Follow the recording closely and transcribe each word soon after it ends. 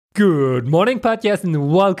Good morning, podcast,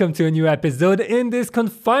 and welcome to a new episode in this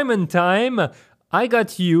confinement time. I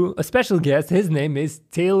got you a special guest. His name is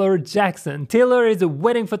Taylor Jackson. Taylor is a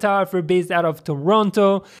wedding photographer based out of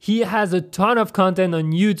Toronto. He has a ton of content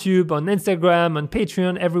on YouTube, on Instagram, on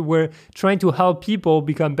Patreon, everywhere, trying to help people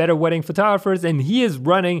become better wedding photographers. And he is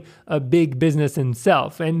running a big business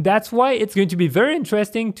himself. And that's why it's going to be very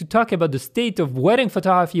interesting to talk about the state of wedding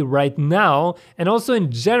photography right now. And also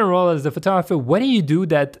in general, as a photographer, what do you do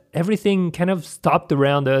that everything kind of stopped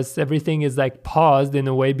around us? Everything is like paused in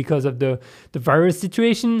a way because of the virus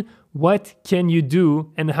situation. What can you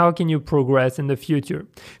do and how can you progress in the future?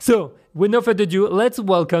 So with no further ado, let's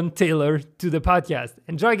welcome Taylor to the podcast.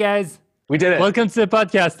 Enjoy, guys. We did it. Welcome to the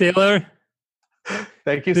podcast, Taylor.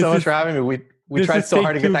 Thank you so much for having me. We tried so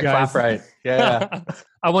hard to get that clap right. Yeah.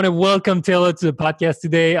 I want to welcome Taylor to the podcast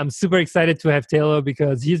today. I'm super excited to have Taylor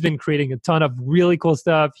because he's been creating a ton of really cool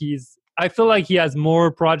stuff. I feel like he has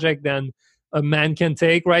more project than a man can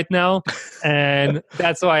take right now. And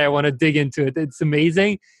that's why I want to dig into it. It's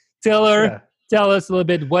amazing. Taylor, Tell us a little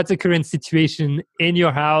bit, what's the current situation in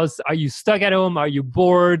your house? Are you stuck at home? Are you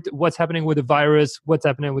bored? What's happening with the virus? What's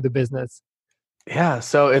happening with the business? Yeah.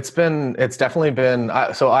 So it's definitely been,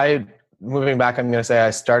 moving back, I'm going to say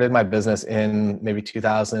I started my business in maybe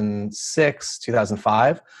 2006,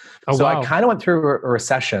 2005. Oh, so wow. I kind of went through a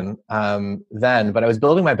recession then, but I was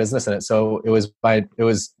building my business in it. So it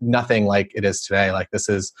was nothing like it is today. Like this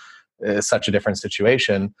is such a different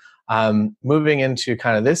situation. Moving into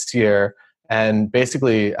kind of this year, and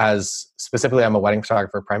basically specifically I'm a wedding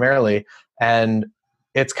photographer primarily, and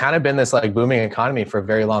it's kind of been this like booming economy for a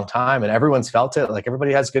very long time, and everyone's felt it. Like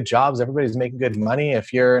everybody has good jobs, everybody's making good money.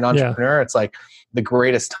 If you're an entrepreneur, it's like the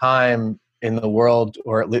greatest time in the world,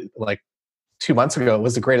 or at least like 2 months ago, it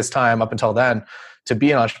was the greatest time up until then to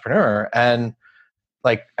be an entrepreneur. And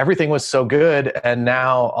like everything was so good. And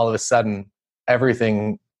now all of a sudden,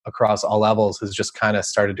 everything across all levels has just kind of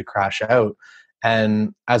started to crash out.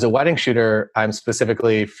 And as a wedding shooter, I'm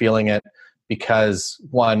specifically feeling it because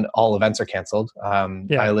one, all events are canceled.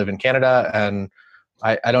 I live in Canada, and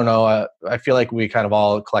I don't know. I feel like we kind of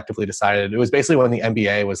all collectively decided. It was basically when the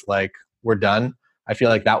NBA was like, "We're done." I feel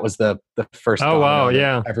like that was the first. Oh wow!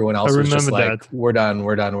 Yeah, everyone else was just like, "We're done.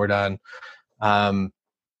 We're done. We're done."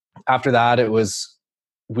 After that,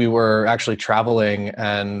 we were actually traveling,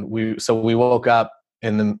 and we woke up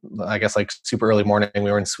in the, I guess, like super early morning.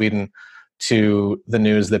 We were in Sweden, to the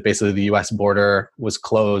news that basically the US border was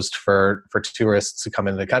closed for tourists to come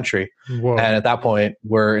into the country. Whoa. And at that point,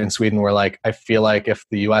 we're in Sweden. We're like, I feel like if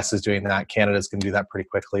the US is doing that, Canada's going to do that pretty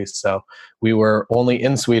quickly. So we were only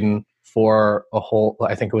in Sweden for a whole,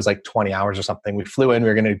 I think it was like 20 hours or something. We flew in, we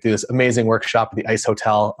were going to do this amazing workshop at the Ice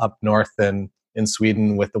Hotel up north in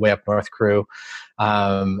Sweden with the Way Up North crew.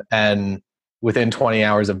 And within 20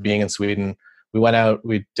 hours of being in Sweden, we went out,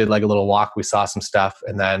 we did like a little walk, we saw some stuff,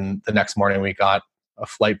 and then the next morning we got a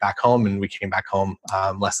flight back home, and we came back home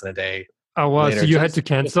less than a day. Oh wow! Later, so you had to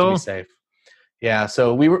cancel? Just to be safe. Yeah,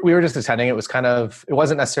 so we were just attending. It was it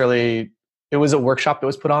wasn't necessarily. It was a workshop that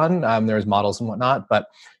was put on. There was models and whatnot, but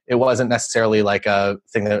it wasn't necessarily like a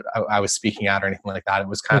thing that I was speaking at or anything like that. It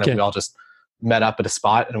was kind of we all just met up at a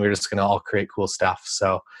spot, and we were just going to all create cool stuff.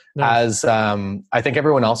 So as I think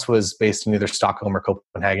everyone else was based in either Stockholm or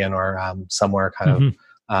Copenhagen or somewhere kind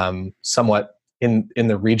of somewhat in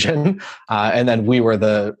the region. And then we were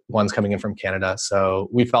the ones coming in from Canada. So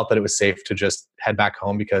we felt that it was safe to just head back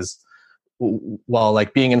home because, well,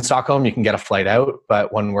 like being in Stockholm, you can get a flight out,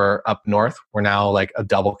 but when we're up north, we're now like a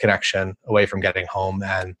double connection away from getting home.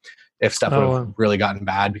 And if stuff would have really gotten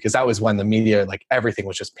bad, because that was when the media, like everything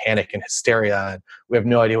was just panic and hysteria, and we have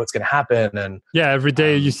no idea what's going to happen. And every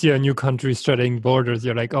day you see a new country shutting borders,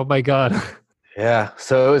 you're like, oh my God. Yeah.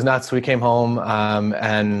 So it was nuts. We came home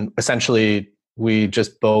and essentially we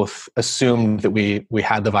just both assumed that we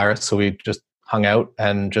had the virus. So we just hung out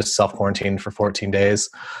and just self-quarantined for 14 days.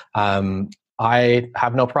 I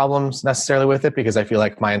have no problems necessarily with it because I feel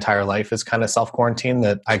like my entire life is kind of self-quarantine,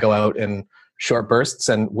 that I go out in short bursts,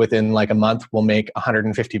 and within like a month we'll make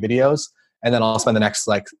 150 videos, and then I'll spend the next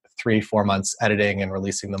like 3-4 months editing and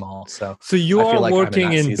releasing them all. So you are like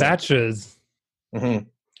working in batches. Mm-hmm.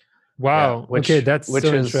 Wow. Yeah, that's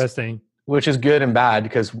so interesting. Which is good and bad,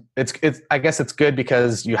 because it's I guess it's good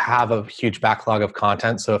because you have a huge backlog of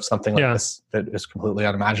content. So if something like this that is completely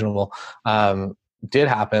unimaginable did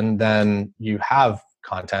happen, then you have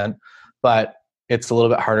content, but it's a little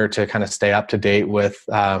bit harder to kind of stay up to date with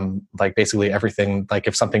like basically everything. Like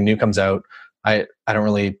if something new comes out, I don't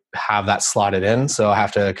really have that slotted in. So I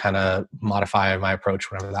have to kind of modify my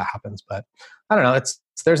approach whenever that happens. But I don't know.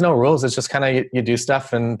 there's no rules. It's just kind of you do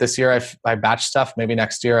stuff. And this year I batch stuff. Maybe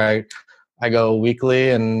next year I go weekly,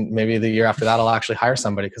 and maybe the year after that I'll actually hire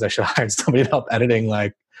somebody, because I should have hired somebody to help editing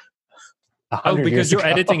like 100 because years you're ago.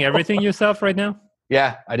 editing everything yourself right now?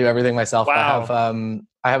 Yeah, I do everything myself. Wow.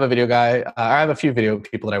 I have a video guy. I have a few video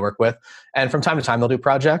people that I work with, and from time to time they'll do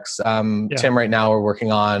projects. Tim, right now we're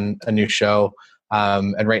working on a new show,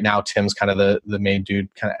 and right now Tim's kind of the main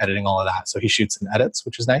dude, kind of editing all of that. So he shoots and edits,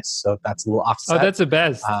 which is nice. So that's a little offset. Oh, that's the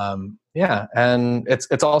best. Yeah, and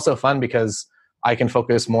it's also fun because I can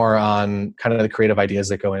focus more on kind of the creative ideas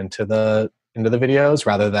that go into the videos,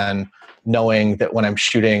 rather than knowing that when I'm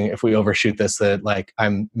shooting, if we overshoot this, that like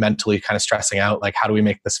I'm mentally kind of stressing out, like how do we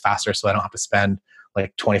make this faster so I don't have to spend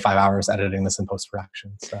like 25 hours editing this in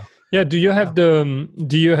post-production. So yeah, do you have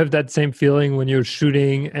that same feeling when you're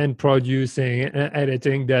shooting and producing and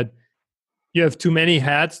editing, that you have too many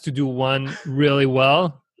hats to do one really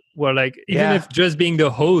well? Where like, even if just being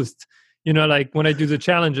the host, you know, like when I do the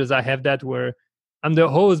challenges, I have that where I'm the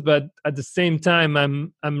host, but at the same time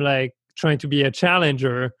I'm like trying to be a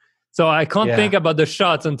challenger. So I can't think about the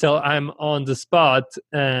shots until I'm on the spot,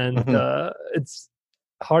 and it's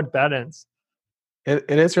hard balance. It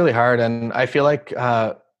is really hard, and I feel like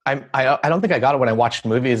I don't think I got it when I watched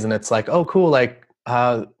movies, and it's like, oh cool, like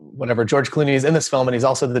whatever, George Clooney is in this film and he's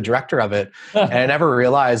also the director of it, and I never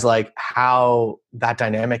realized like how that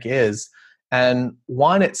dynamic is. And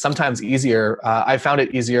one, it's sometimes easier. I found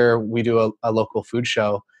it easier. We do a local food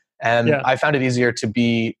show, and I found it easier to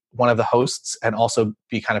be one of the hosts and also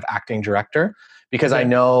be kind of acting director, because I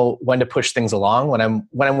know when to push things along when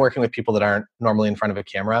I'm working with people that aren't normally in front of a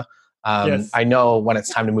camera. I know when it's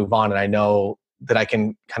time to move on, and I know that I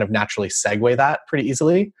can kind of naturally segue that pretty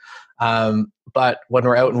easily. But when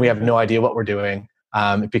we're out and we have no idea what we're doing,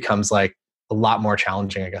 it becomes like a lot more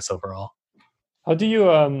challenging, I guess, overall. How do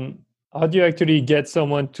you actually get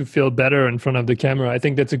someone to feel better in front of the camera? I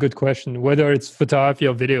think that's a good question, whether it's photography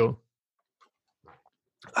or video.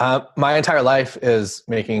 My entire life is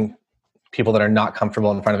making people that are not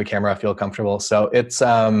comfortable in front of a camera feel comfortable. So it's,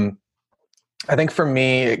 I think for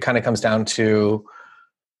me, it kind of comes down to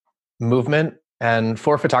movement. And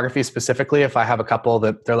for photography specifically, if I have a couple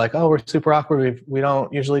that they're like, oh, we're super awkward, we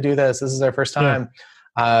don't usually do this, this is our first time.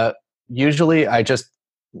 Usually I just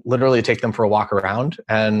literally take them for a walk around,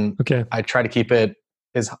 and I try to keep it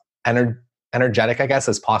as energetic, I guess,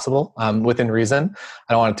 as possible, within reason.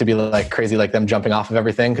 I don't want it to be like crazy, like them jumping off of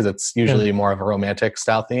everything, because it's usually more of a romantic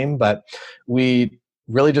style theme. But we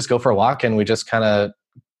really just go for a walk, and we just kind of,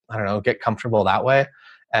 I don't know, get comfortable that way.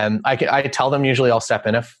 And I tell them usually I'll step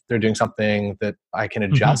in if they're doing something that I can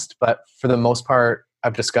adjust. But for the most part,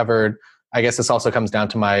 I've discovered, I guess this also comes down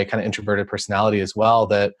to my kind of introverted personality as well,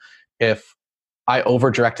 that if I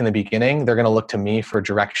over direct in the beginning, they're going to look to me for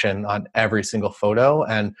direction on every single photo,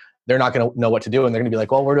 and they're not going to know what to do. And they're going to be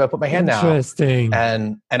like, well, where do I put my hand now? Interesting.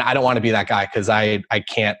 And I don't want to be that guy, because I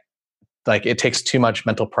can't, like, it takes too much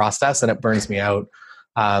mental process and it burns me out.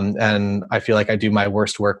 And I feel like I do my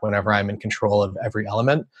worst work whenever I'm in control of every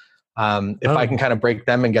element. If I can kind of break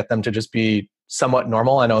them and get them to just be somewhat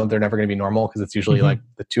normal, I know they're never going to be normal, because it's usually like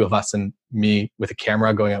the two of us and me with a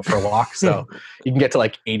camera going out for a walk. So you can get to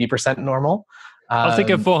like 80% normal. I'll take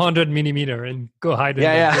a 400 millimeter and go hide in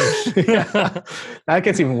the bush. That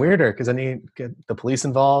gets even weirder, because then you get the police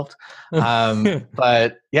involved.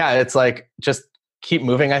 But yeah, it's like, just keep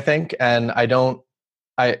moving, I think. And I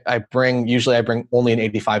bring only an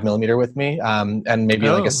 85 millimeter with me, and maybe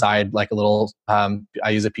like a side, like a little, I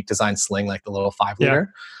use a Peak Design sling, like the little 5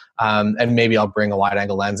 liter. And maybe I'll bring a wide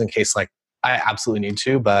angle lens in case like I absolutely need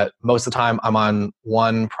to, but most of the time I'm on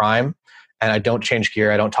one prime, and I don't change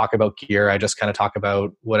gear. I don't talk about gear. I just kind of talk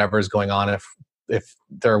about whatever is going on. If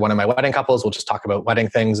they're one of my wedding couples, we'll just talk about wedding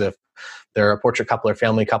things. If they're a portrait couple or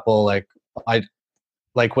family couple, like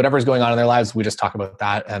whatever's going on in their lives, we just talk about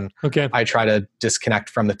that. And I try to disconnect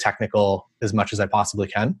from the technical as much as I possibly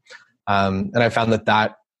can. And I found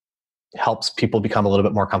that helps people become a little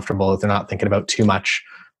bit more comfortable if they're not thinking about too much,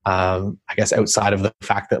 I guess, outside of the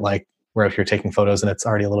fact that like we're out here taking photos and it's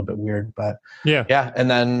already a little bit weird. But yeah.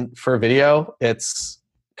 And then for video, it's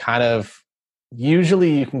kind of,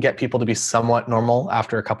 usually you can get people to be somewhat normal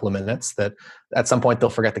after a couple of minutes, that at some point they'll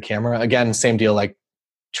forget the camera. Again, same deal, like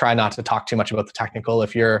try not to talk too much about the technical.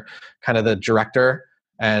 If you're kind of the director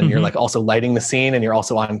and you're like also lighting the scene and you're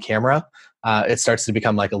also on camera, it starts to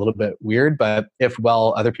become like a little bit weird. But if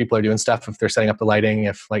other people are doing stuff, if they're setting up the lighting,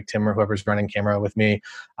 if like Tim or whoever's running camera with me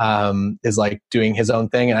is like doing his own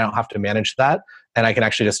thing, and I don't have to manage that, and I can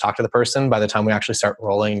actually just talk to the person, by the time we actually start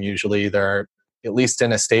rolling, usually they're at least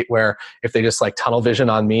in a state where if they just like tunnel vision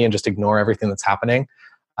on me and just ignore everything that's happening,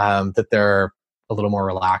 that they're a little more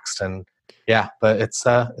relaxed. And yeah, but it's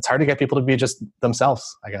hard to get people to be just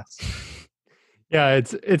themselves, I guess. Yeah,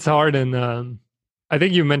 it's hard, and I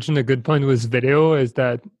think you mentioned a good point with video is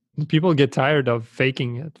that people get tired of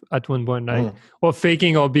faking it at one point, like or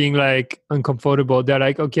faking or being like uncomfortable. They're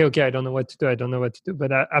like, okay, I don't know what to do. I don't know what to do.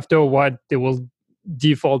 But after a while, they will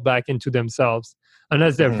default back into themselves,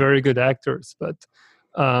 unless they're very good actors. But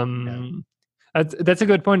that's a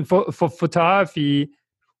good point for photography.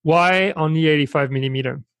 Why only 85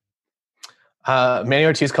 millimeter? Manny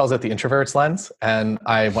Ortiz calls it the introvert's lens, and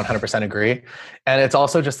I 100% agree. And it's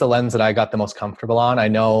also just the lens that I got the most comfortable on. I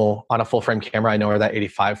know on a full frame camera, I know where that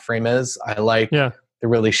 85 frame is. I like the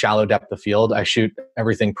really shallow depth of field. I shoot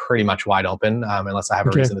everything pretty much wide open, unless I have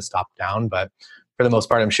a reason to stop down. But for the most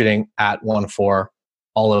part, I'm shooting at 1.4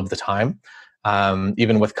 all of the time.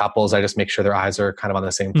 Even with couples, I just make sure their eyes are kind of on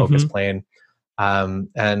the same focus plane.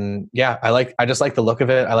 And yeah, I just like the look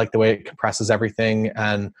of it. I like the way it compresses everything.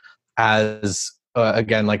 And as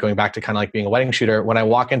again, like going back to kind of like being a wedding shooter, when I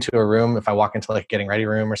walk into a room, if I walk into like getting ready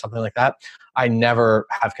room or something like that, I never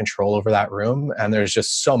have control over that room, and there's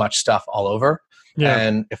just so much stuff all over.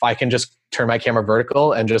 And if I can just turn my camera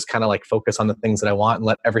vertical and just kind of like focus on the things that I want and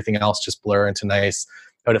let everything else just blur into nice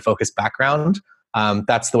out of focus background,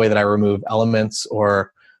 that's the way that I remove elements.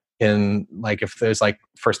 Or in like if there's like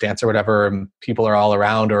first dance or whatever, and people are all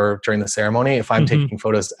around, or during the ceremony, if I'm taking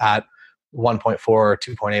photos at 1.4 or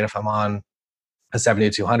 2.8, if I'm on a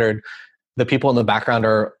 70-200, the people in the background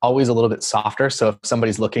are always a little bit softer. So if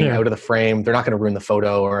somebody's looking out of the frame, they're not going to ruin the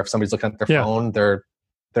photo. Or if somebody's looking at their phone, they're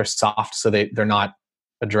soft, so they're not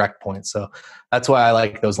a direct point. So that's why I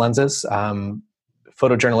like those lenses.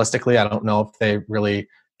 Photojournalistically, I don't know if they really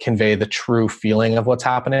convey the true feeling of what's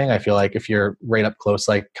happening. I feel like if you're right up close,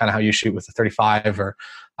 like kind of how you shoot with the 35, or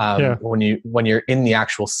when you're in the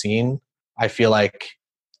actual scene, I feel like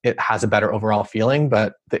it has a better overall feeling.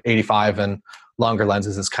 But the 85 and longer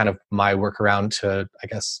lenses is kind of my workaround to, I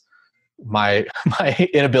guess, my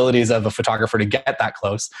inabilities of a photographer to get that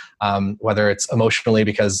close, whether it's emotionally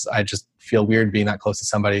because I just feel weird being that close to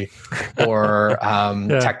somebody, or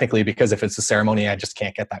technically because if it's a ceremony, I just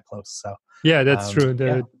can't get that close. So yeah, that's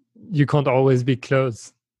true. You can't always be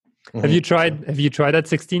close. Have you tried at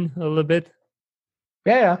 16 a little bit?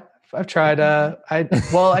 Yeah, I've tried.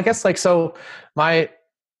 I guess like, so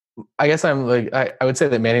I guess I'm like, I would say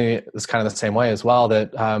that Manny is kind of the same way as well,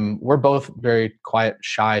 that we're both very quiet,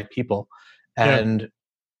 shy people. And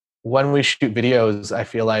when we shoot videos, I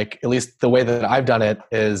feel like, at least the way that I've done it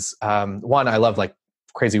is, one, I love like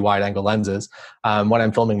crazy wide angle lenses when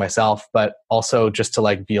I'm filming myself, but also just to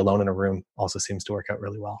like be alone in a room also seems to work out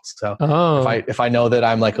really well. So if I know that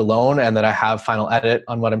I'm like alone and that I have final edit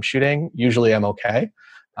on what I'm shooting, usually I'm okay.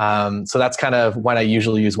 So that's kind of when I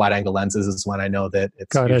usually use wide angle lenses, is when I know that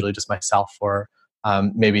it's usually just myself, or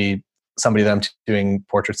maybe somebody that I'm doing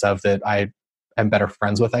portraits of that I am better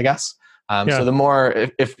friends with, I guess. So the more,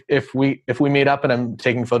 if we meet up and I'm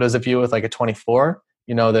taking photos of you with like a 24,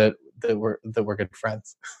 you know that we're good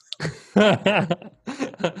friends.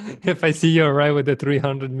 If I see you arrive with the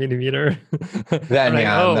 300 millimeter, then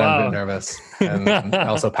I'm a bit nervous. And I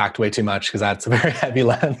also packed way too much because that's a very heavy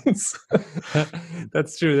lens.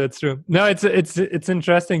 That's true. No, it's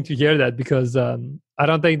interesting to hear that, because I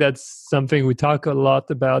don't think that's something we talk a lot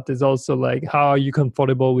about. Is also like, how are you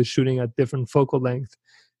comfortable with shooting at different focal lengths?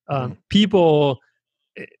 People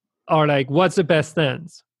are like, what's the best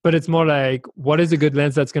lens? But it's more like, what is a good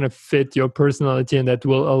lens that's going to fit your personality and that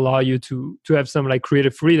will allow you to have some like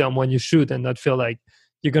creative freedom when you shoot, and not feel like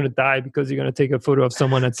you're going to die because you're going to take a photo of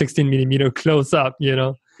someone at 16 millimeter close up, you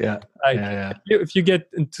know? If you get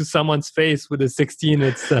into someone's face with a 16,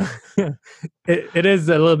 it's it is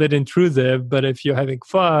a little bit intrusive. But if you're having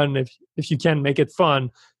fun, if you can make it fun,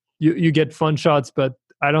 you get fun shots. But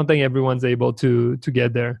I don't think everyone's able to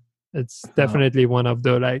get there. It's definitely one of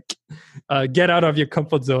the like get out of your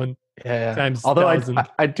comfort zone. Times although 1,000.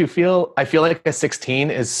 I feel like a 16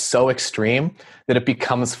 is so extreme that it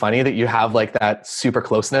becomes funny that you have like that super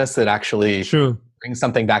closeness that actually brings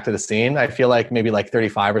something back to the scene. I feel like maybe like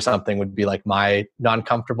 35 or something would be like my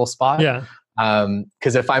non-comfortable spot.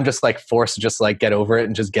 Because if I'm just like forced to just like get over it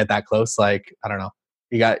and just get that close, like, I don't know,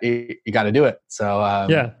 you got to do it. So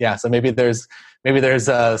so maybe there's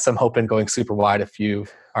some hope in going super wide if you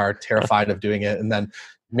are terrified of doing it, and then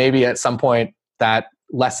maybe at some point that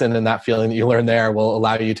lesson and that feeling that you learn there will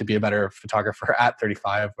allow you to be a better photographer at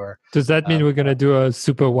 35. Or does that mean we're going to do a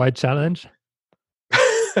super wide challenge?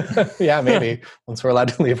 Yeah, maybe once we're allowed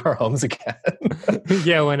to leave our homes again.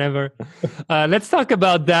 Yeah, whenever. Let's talk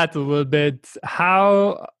about that a little bit.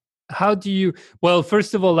 How do you, well,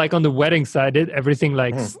 first of all, like on the wedding side, did everything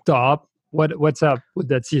like stop What's up with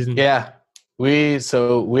that season? Yeah. We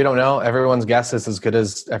don't know. Everyone's guess is as good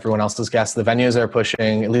as everyone else's guess. The venues are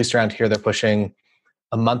pushing, at least around here, they're pushing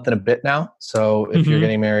a month and a bit now. So if you're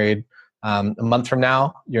getting married a month from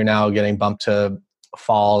now, you're now getting bumped to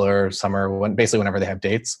fall or summer, basically whenever they have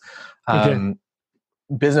dates.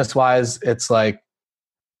 Business wise, it's like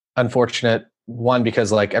unfortunate. One,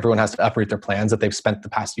 because like everyone has to uproot their plans that they've spent the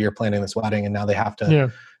past year planning this wedding, and now they have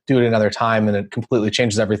to do it another time, and it completely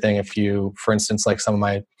changes everything. If you, for instance, like some of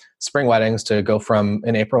my spring weddings, to go from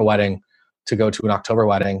an April wedding to go to an October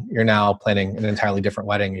wedding, you're now planning an entirely different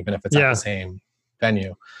wedding, even if it's at the same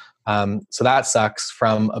venue. So that sucks.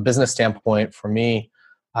 From a business standpoint, for me,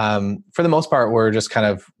 for the most part, we're just kind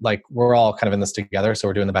of like, we're all kind of in this together. So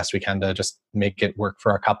we're doing the best we can to just make it work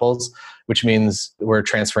for our couples, which means we're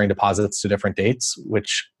transferring deposits to different dates,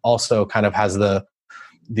 which also kind of has the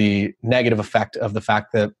negative effect of the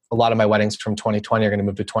fact that a lot of my weddings from 2020 are going to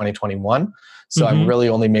move to 2021. So I'm really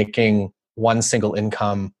only making one single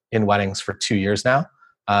income in weddings for 2 years now.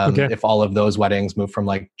 If all of those weddings move from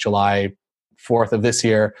like July 4th of this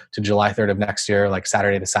year to July 3rd of next year, like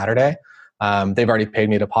Saturday to Saturday, they've already paid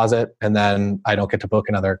me a deposit, and then I don't get to book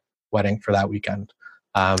another wedding for that weekend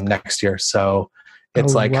next year. So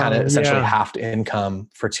it's kind of essentially half income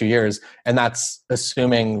for 2 years. And that's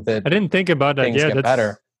assuming that I didn't think about that. Things get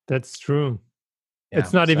better. That's true. Yeah,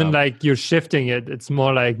 it's not even like you're shifting it. It's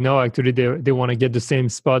more like, no, actually they want to get the same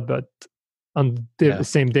spot, but on the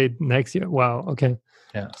same date next year. Wow. Okay.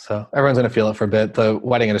 Yeah. So everyone's going to feel it for a bit. The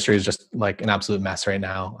wedding industry is just like an absolute mess right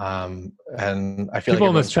now. And I feel people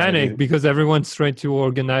like must panic because everyone's trying to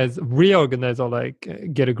reorganize or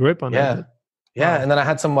like get a grip on it. Yeah. And then I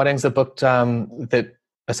had some weddings that booked that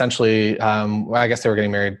essentially, I guess they were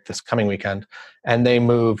getting married this coming weekend, and they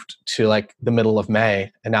moved to like the middle of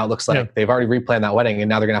May. And now it looks like they've already replanned that wedding, and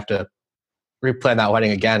now they're going to have to replan that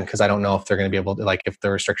wedding again, because I don't know if they're going to be able to, like, if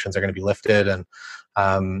the restrictions are going to be lifted.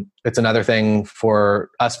 And it's another thing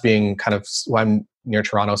for us being kind of, well, I'm near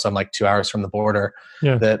Toronto, so I'm like 2 hours from the border,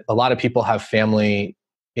 that a lot of people have family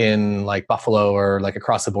in like Buffalo or like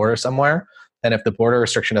across the border somewhere. And if the border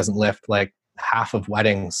restriction doesn't lift, like half of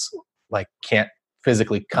weddings like can't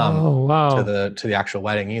physically come to the actual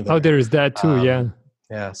wedding either. Oh, there is that too.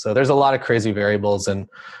 Yeah. So there's a lot of crazy variables, and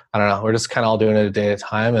I don't know, we're just kind of all doing it a day at a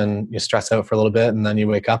time, and you stress out for a little bit, and then you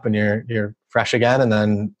wake up and you're fresh again. And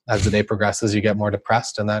then as the day progresses, you get more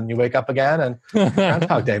depressed, and then you wake up again, and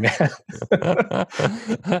Groundhog Day, man.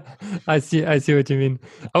 I see what you mean.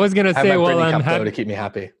 I was going to say, I'm happy to keep me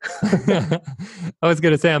happy. I was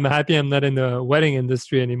going to say, I'm happy I'm not in the wedding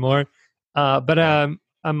industry anymore. But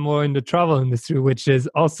I'm more in the travel industry, which is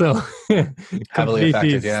also heavily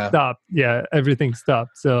affected. Stopped. Yeah, everything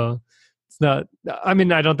stopped. So it's not. I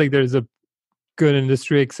mean, I don't think there's a good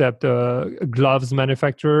industry except gloves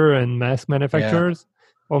manufacturer and mask manufacturers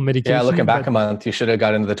or medication. Yeah, looking back a month, you should have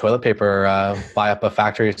got into the toilet paper. Buy up a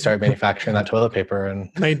factory, start manufacturing that toilet paper,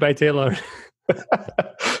 and made by Taylor.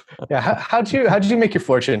 How'd you make your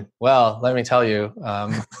fortune? Well, let me tell you.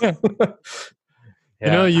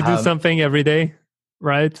 You do something every day.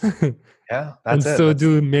 Right? Yeah. And so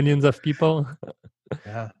do millions of people.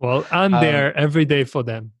 Yeah. Well, I'm there every day for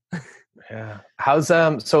them. Yeah. How's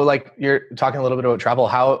so like you're talking a little bit about travel.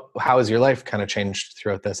 How has your life kind of changed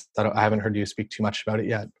throughout this? I haven't heard you speak too much about it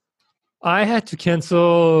yet. I had to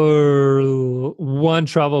cancel one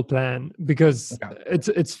travel plan because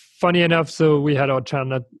it's funny enough. So we had our child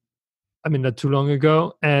not too long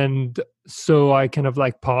ago, and so I kind of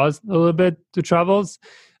like paused a little bit to travels.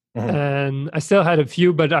 Mm-hmm. And I still had a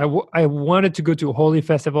few, but I wanted to go to a Holi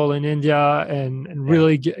festival in India and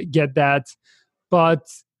really get that. But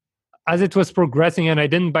as it was progressing and I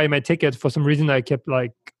didn't buy my ticket, for some reason I kept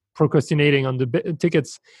like procrastinating on the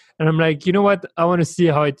tickets. And I'm like, you know what? I want to see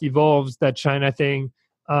how it evolves, that China thing.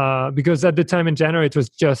 Because at the time in January, it was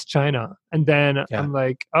just China. And then I'm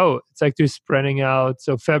like, oh, it's actually spreading out.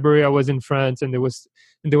 So February I was in France, and there was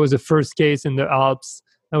a first case in the Alps.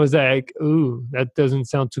 I was like, ooh, that doesn't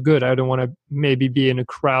sound too good. I don't want to maybe be in a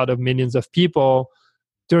crowd of millions of people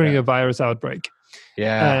during a virus outbreak.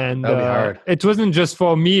 Yeah, and that'd be hard. It wasn't just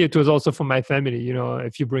for me. It was also for my family,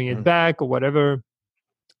 if you bring it back or whatever.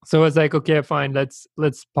 So I was like, okay, fine, let's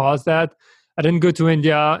pause that. I didn't go to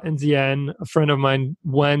India in the end. A friend of mine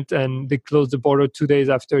went, and they closed the border 2 days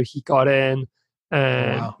after he got in,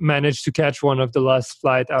 and managed to catch one of the last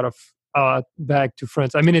flight out of back to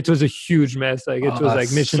France. I mean, it was a huge mess. Like it was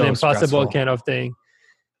like Mission Impossible stressful. Kind of thing.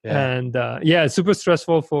 And super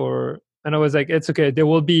stressful and I was like, it's okay. There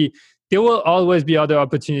will always be other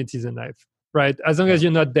opportunities in life, right? As long as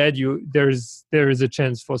you're not dead, there is a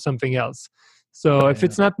chance for something else. So if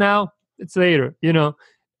it's not now, it's later,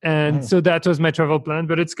 And so that was my travel plan.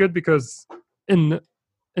 But it's good because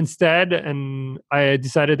instead, and I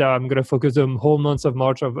decided that I'm going to focus on whole months of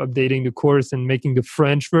March of updating the course and making the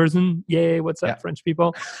French version. Yay, what's up, French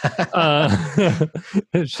people?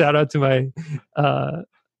 Shout out to my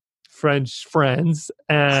French friends.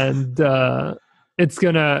 And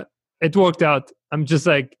it worked out. I'm just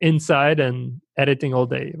like inside and editing all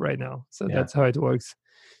day right now. So that's how it works.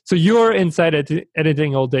 So you're inside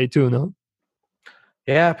editing all day too, no?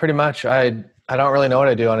 Yeah, pretty much. I don't really know what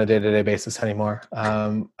I do on a day-to-day basis anymore.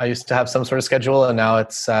 I used to have some sort of schedule, and now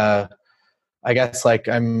it's, I guess, like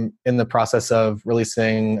I'm in the process of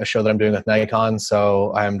releasing a show that I'm doing with Nikon.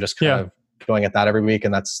 So I'm just kind of going at that every week,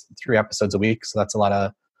 and that's 3 episodes a week. So that's a lot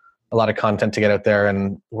of content to get out there,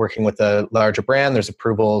 and working with a larger brand. There's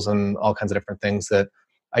approvals and all kinds of different things that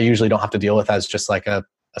I usually don't have to deal with as just like a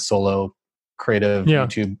solo creative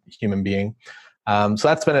YouTube human being. So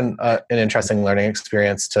that's been an interesting learning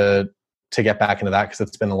experience to get back into that, because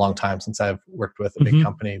it's been a long time since I've worked with a big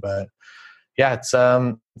company. But yeah, it's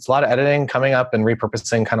a lot of editing, coming up and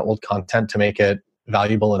repurposing kind of old content to make it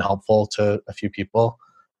valuable and helpful to a few people.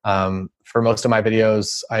 For most of my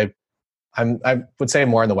videos, I would say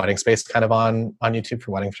more in the wedding space, kind of on YouTube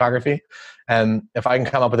for wedding photography. And if I can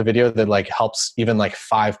come up with a video that like helps even like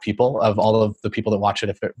 5 people of all of the people that watch it,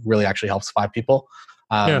 if it really actually helps 5 people,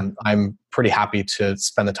 I'm pretty happy to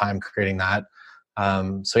spend the time creating that.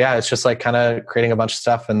 So yeah, it's just like kind of creating a bunch of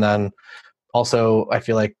stuff. And then also I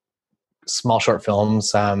feel like small short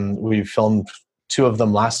films, we filmed 2 of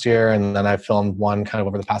them last year, and then I filmed 1 kind of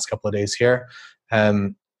over the past couple of days here.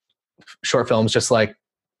 And short films, just like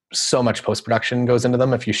so much post-production goes into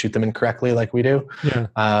them if you shoot them incorrectly like we do.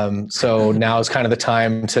 So now is kind of the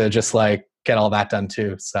time to just like get all that done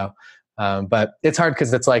too. So but it's hard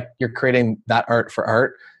because it's like you're creating that art for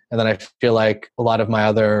art, and then I feel like a lot of my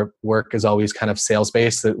other work is always kind of sales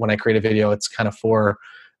based, that when I create a video it's kind of for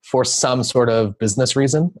some sort of business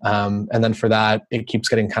reason, and then for that it keeps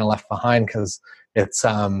getting kind of left behind because it's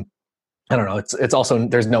I don't know, it's also,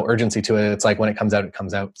 there's no urgency to it. It's like when it comes out, it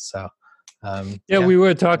comes out. So we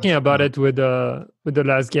were talking about it with the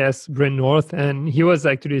last guest, Bryn North, and he was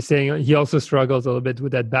actually saying he also struggles a little bit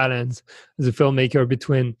with that balance as a filmmaker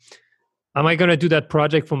between, am I going to do that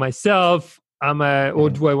project for myself? Or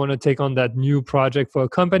do I want to take on that new project for a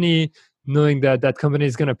company, knowing that that company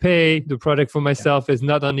is going to pay? The project for myself is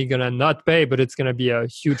not only going to not pay, but it's going to be a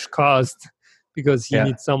huge cost because he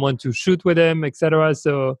needs someone to shoot with him, etc.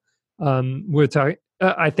 So we're talking.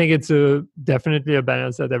 I think it's definitely a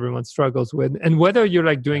balance that everyone struggles with, and whether you're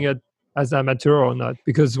like doing it as amateur or not.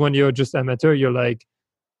 Because when you're just amateur, you're like,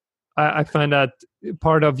 I find that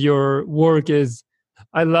part of your work is,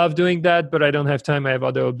 I love doing that, but I don't have time. I have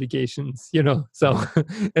other obligations, So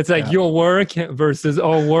it's like your work versus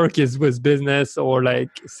our work is with business or like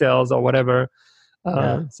sales or whatever.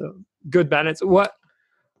 So good balance. What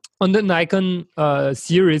on the Nikon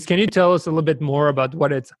series? Can you tell us a little bit more about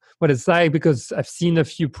what it's like? Because I've seen a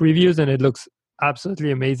few previews and it looks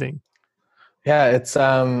absolutely amazing. Yeah, it's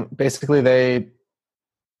basically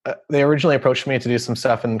they originally approached me to do some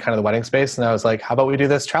stuff in kind of the wedding space, and I was like, how about we do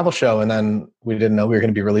this travel show? And then we didn't know we were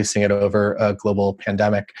going to be releasing it over a global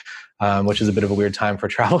pandemic, which is a bit of a weird time for a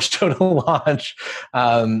travel show to launch.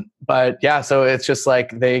 But yeah, so it's just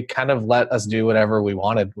like they kind of let us do whatever we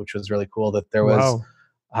wanted, which was really cool. That there was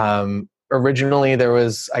originally there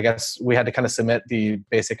was, I guess we had to kind of submit the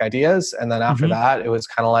basic ideas, and then after that it was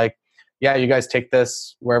kind of like, yeah, you guys take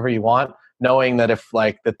this wherever you want, knowing that if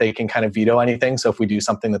like that they can kind of veto anything. So if we do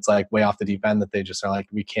something that's like way off the deep end, that they just are like,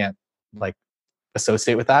 we can't like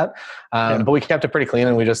associate with that. But we kept it pretty clean,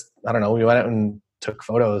 and we just, I don't know, we went out and took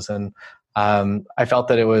photos, and I felt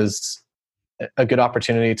that it was a good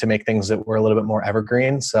opportunity to make things that were a little bit more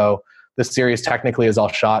evergreen. So this series technically is all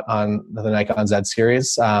shot on the Nikon Z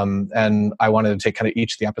series. And I wanted to take kind of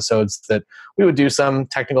each of the episodes that we would do some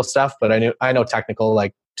technical stuff, but I know technical,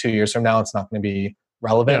 like 2 years from now, it's not going to be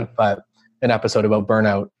relevant, but an episode about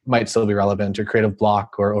burnout might still be relevant, or creative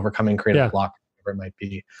block, or overcoming creative block, whatever it might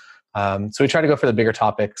be. So we try to go for the bigger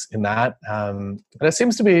topics in that. And it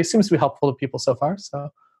seems to be helpful to people so far. So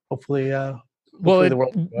hopefully, the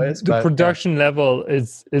world enjoys. The production level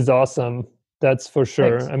is awesome. That's for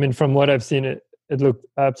sure. Thanks. I mean, from what I've seen, it looked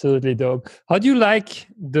absolutely dope. How do you like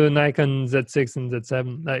the Nikon Z6 and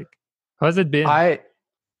Z7? Like, how's it been?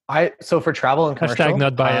 So for travel and commercial, hashtag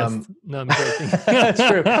not biased. No, I'm joking. That's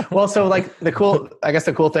true. Well, so like the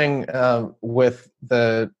cool thing with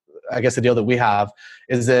the deal that we have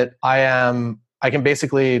is that I can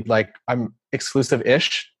basically, like, I'm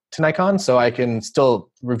exclusive-ish to Nikon, so I can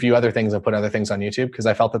still review other things and put other things on YouTube, because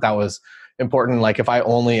I felt that it important. Like if I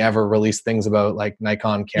only ever release things about like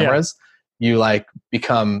Nikon cameras, you like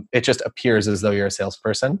become, it just appears as though you're a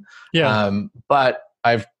salesperson. But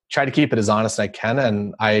I've tried to keep it as honest as I can,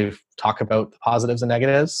 and I talk about the positives and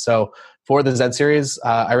negatives. So for the Z series,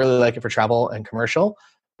 I really like it for travel and commercial.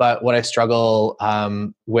 But what I struggle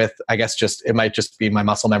with, I guess just, it might just be my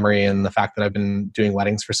muscle memory and the fact that I've been doing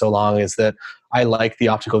weddings for so long, is that I like the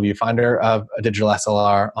optical viewfinder of a digital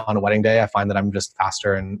SLR on a wedding day. I find that I'm just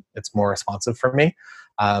faster and it's more responsive for me.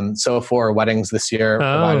 So for weddings this year,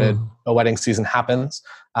 provided a wedding season happens,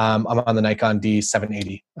 I'm on the Nikon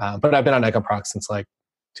D780. But I've been on Nikon products since like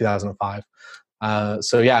 2005.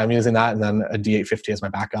 So yeah, I'm using that, and then a D850 as my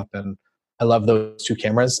backup. And I love those two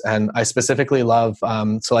cameras. And I specifically love,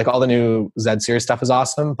 so like all the new Z series stuff is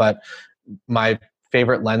awesome, but my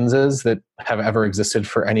favorite lenses that have ever existed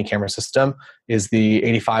for any camera system is the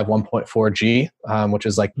 85 1.4G, which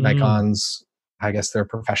is like Nikon's, I guess their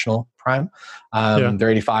professional prime. They're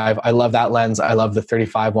 85. I love that lens. I love the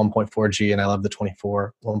 35 1.4G, and I love the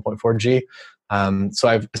 24 1.4G. So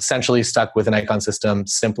I've essentially stuck with a Nikon system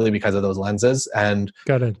simply because of those lenses. And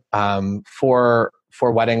got it.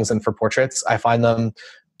 For weddings and for portraits, I find them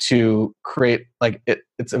to create like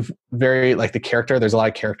it's a very like the character. There's a lot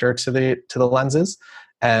of character to the lenses,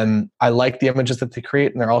 and I like the images that they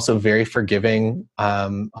create. And they're also very forgiving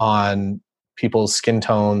on people's skin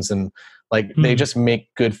tones, and like they just make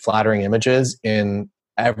good flattering images in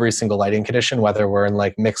every single lighting condition, whether we're in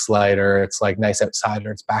like mixed light or it's like nice outside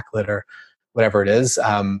or it's backlit or whatever it is.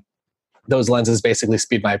 Those lenses basically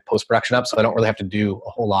speed my post-production up, so I don't really have to do a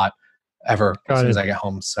whole lot ever as soon as I get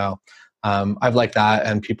home. So I've liked that,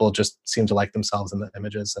 and people just seem to like themselves in the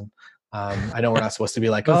images. And I know we're not supposed to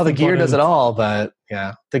be like, oh, the gear does it all, but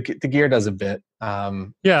yeah, the gear does a bit. I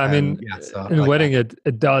mean, so in wedding,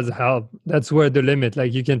 it does help. That's where the limit,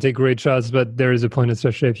 like you can take great shots, but there is a point,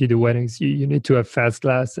 especially if you do weddings, you need to have fast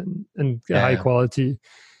glass and high quality.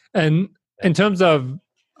 And in terms of,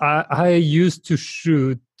 I used to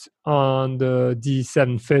shoot on the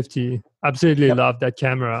D750. Absolutely love that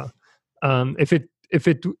camera. If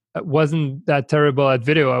it wasn't that terrible at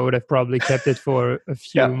video, I would have probably kept it for a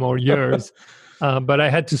few more years. But I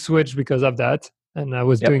had to switch because of that. And I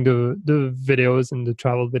was doing the videos and the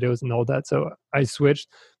travel videos and all that. So I switched.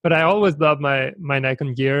 But I always loved my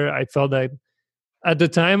Nikon gear. I felt that at the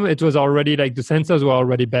time, it was already like the sensors were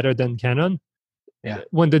already better than Canon. Yeah.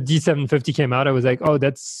 When the D750 came out, I was like, oh,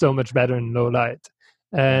 that's so much better in low light.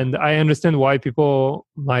 And I understand why people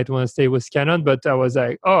might want to stay with Canon, but I was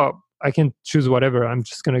like, oh, I can choose whatever. I'm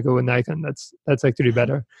just going to go with Nikon. That's actually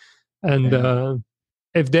better. And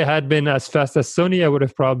if they had been as fast as Sony, I would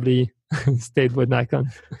have probably stayed with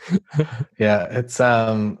Nikon. It's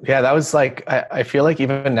that was like, I feel like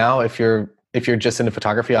even now, if you're just into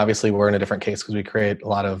photography, obviously we're in a different case because we create a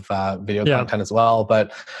lot of video content as well.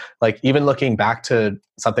 But like even looking back to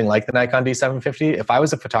something like the Nikon D750, if I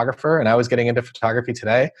was a photographer and I was getting into photography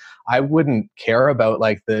today, I wouldn't care about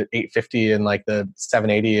like the 850 and like the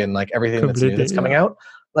 780 and like everything that's new that's coming out.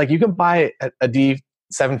 Like you can buy a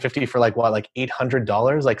D750 for like what, like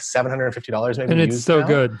 $800, like $750 maybe. And it's so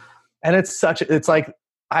good. And it's like,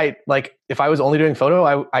 if I was only doing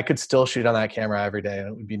photo, I could still shoot on that camera every day and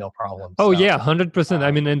it would be no problem. Oh yeah, 100%. I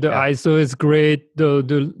mean, and the ISO is great.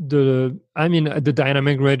 The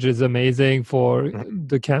dynamic range is amazing for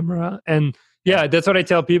the camera. And yeah, that's what I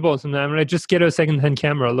tell people sometimes. Like, just get a secondhand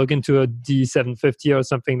camera. Look into a D750 or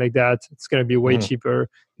something like that. It's going to be way cheaper.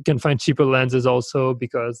 You can find cheaper lenses also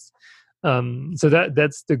because, so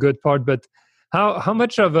that's the good part. But how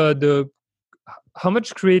much of how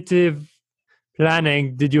much creative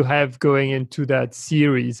planning did you have going into that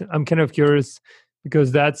series? I'm kind of curious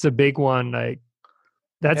because that's a big one. Like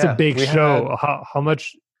that's a big show. How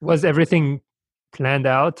much was everything planned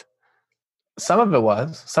out? Some of it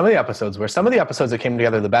was. Some of the episodes were. Some of the episodes that came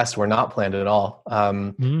together the best were not planned at all.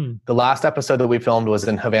 The last episode that we filmed was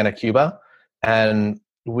in Havana, Cuba, and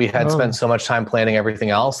we had spent so much time planning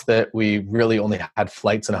everything else that we really only had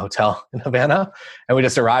flights and a hotel in Havana, and we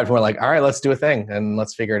just arrived and we're like, all right, let's do a thing and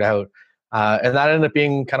let's figure it out. And that ended up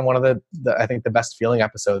being kind of one of the I think the best feeling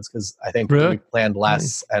episodes because I think we planned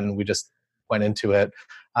less and we just went into it.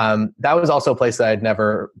 That was also a place that I'd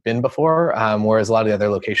never been before, whereas a lot of the other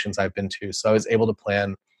locations I've been to. So I was able to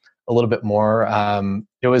plan a little bit more.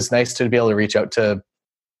 It was nice to be able to reach out to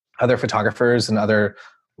other photographers and other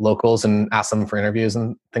locals and ask them for interviews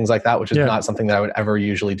and things like that, which is not something that I would ever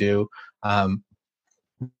usually do.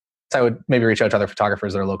 I would maybe reach out to other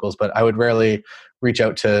photographers that are locals, but I would rarely reach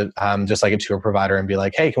out to just like a tour provider and be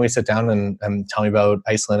like, hey, can we sit down and tell me about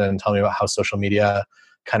Iceland and tell me about how social media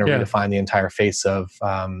kind of redefined the entire face of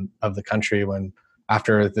the country when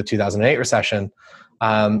after the 2008 recession.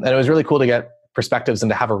 And it was really cool to get perspectives and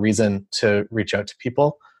to have a reason to reach out to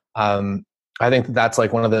people. I think that's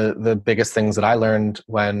like one of the biggest things that I learned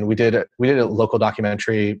when we did a local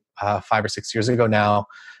documentary 5 or 6 years ago now.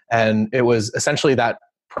 And it was essentially that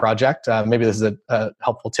project. Maybe this is a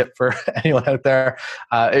helpful tip for anyone out there.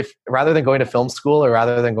 If rather than going to film school or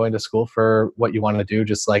rather than going to school for what you want to do,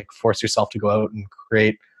 just like force yourself to go out and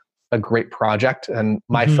create a great project. And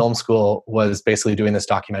my film school was basically doing this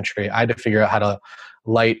documentary. I had to figure out how to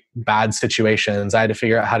light bad situations. I had to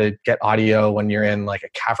figure out how to get audio when you're in like a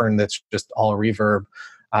cavern that's just all reverb.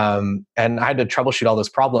 And I had to troubleshoot all those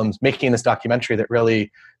problems, making this documentary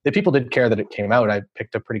that people did care that it came out. I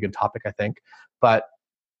picked a pretty good topic, I think. But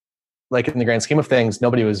like in the grand scheme of things,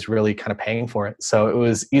 nobody was really kind of paying for it. So it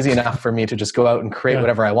was easy enough for me to just go out and create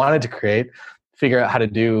whatever I wanted to create, figure out how to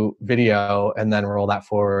do video, and then roll that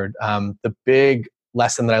forward. The big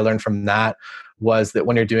lesson that I learned from that was that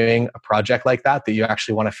when you're doing a project like that you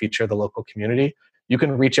actually want to feature the local community, you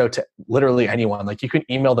can reach out to literally anyone. Like you can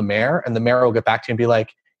email the mayor and the mayor will get back to you and be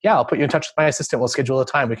like, yeah, I'll put you in touch with my assistant. We'll schedule a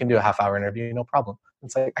time. We can do a half-hour interview. No problem.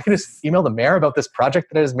 It's like, I can just email the mayor about this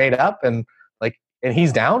project that is made up and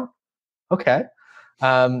he's down. Okay.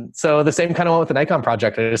 So the same kind of went with the Nikon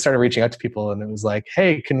project. I just started reaching out to people and it was like,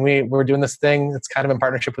 hey, we're doing this thing. It's kind of in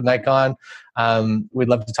partnership with Nikon. We'd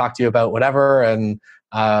love to talk to you about whatever. And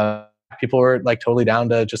people were like totally down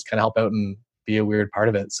to just kind of help out and be a weird part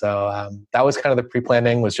of it. So that was kind of the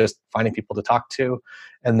pre-planning, was just finding people to talk to.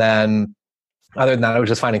 And then other than that, it was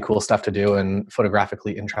just finding cool stuff to do and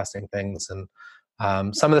photographically interesting things. And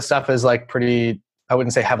some of the stuff is like pretty, I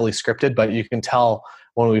wouldn't say heavily scripted, but you can tell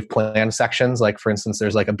when we've planned sections, like for instance,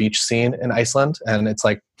 there's like a beach scene in Iceland and it's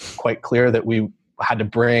like quite clear that we had to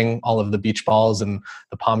bring all of the beach balls and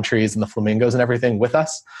the palm trees and the flamingos and everything with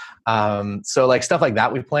us. So like stuff like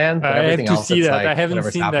that we planned. But I have to see that. Like I haven't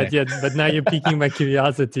seen that yet, but now you're piquing my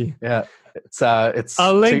curiosity. Yeah. It's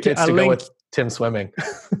I'll link go with Tim swimming.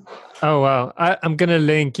 Oh wow! I'm gonna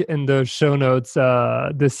link in the show notes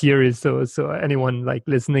the series, so anyone like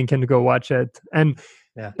listening can go watch it. And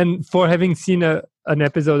for having seen an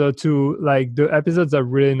episode or two, like the episodes are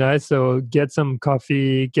really nice. So get some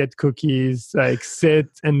coffee, get cookies, like sit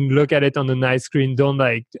and look at it on the nice screen. Don't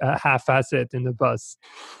like half-ass it in the bus.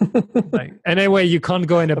 Like anyway, you can't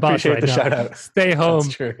go in a bus right now. Shout out. Stay home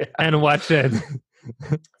and watch it.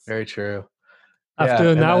 Very true. After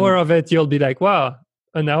an hour of it, you'll be like, wow.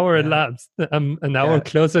 An hour elapsed. I'm an hour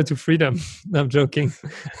closer to freedom. I'm joking.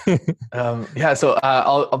 So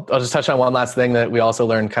I'll just touch on one last thing that we also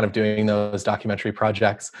learned kind of doing those documentary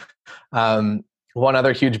projects. One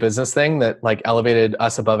other huge business thing that like elevated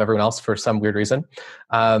us above everyone else for some weird reason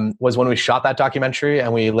was when we shot that documentary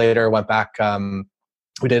and we later went back.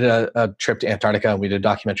 We did a trip to Antarctica and we did a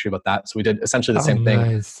documentary about that. So we did essentially the same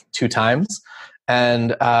thing 2 times.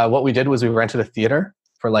 And what we did was we rented a theater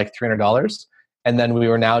for like $300. And then we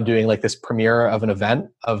were now doing like this premiere of an event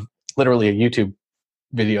of literally a YouTube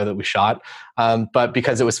video that we shot. But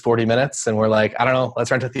because it was 40 minutes and we're like, I don't know, let's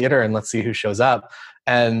rent a theater and let's see who shows up.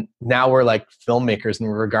 And now we're like filmmakers and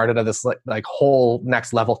we're regarded as this like whole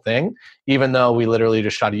next level thing, even though we literally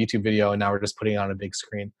just shot a YouTube video and now we're just putting it on a big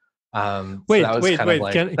screen. Wait.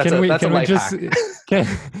 Can we just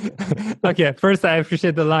okay, first I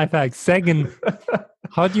appreciate the life hack. Second,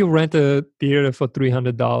 how do you rent a theater for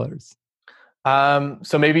 $300?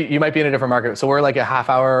 So maybe you might be in a different market. So we're like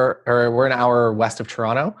we're an hour west of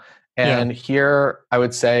Toronto. And here I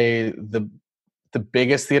would say the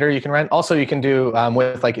biggest theater you can rent. Also you can do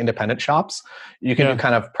with like independent shops, you can do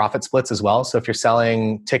kind of profit splits as well. So if you're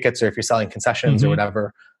selling tickets or if you're selling concessions or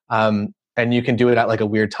whatever, and you can do it at like a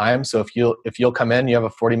weird time. So if you'll come in, you have a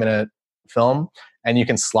 40-minute film and you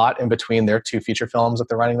can slot in between their 2 feature films that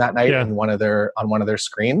they're running that night on one of their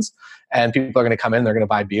screens, and people are going to come in, they're going to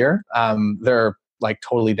buy beer. They're like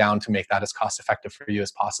totally down to make that as cost effective for you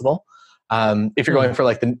as possible. If you're going for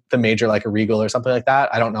like the major, like a Regal or something like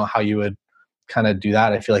that, I don't know how you would kind of do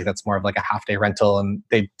that. I feel like that's more of like a half-day rental and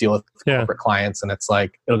they deal with corporate clients and it's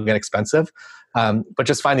like, it'll get expensive. But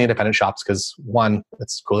just find the independent shops because one,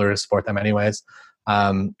 it's cooler to support them anyways.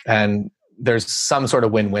 And there's some sort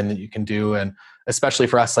of win-win that you can do. And especially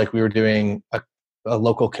for us, like we were doing a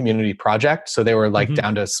local community project. So they were like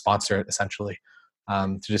down to sponsor it essentially,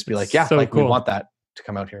 to just be like, we want that to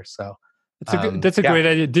come out here. So that's a great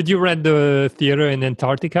idea. Did you rent the theater in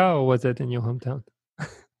Antarctica or was it in your hometown?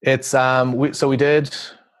 It's, we did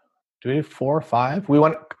 4 or 5? We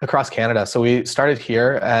went across Canada. So we started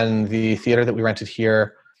here and the theater that we rented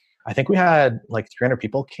here, I think we had like 300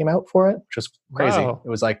 people came out for it, which was crazy. Wow. It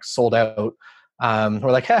was like sold out.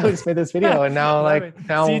 We're like, hey, we just made this video, and now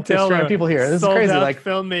See, there's 300 people here. This is crazy. Like,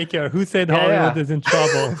 filmmaker who said Hollywood is in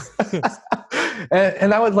trouble.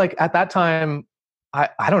 and that was like at that time.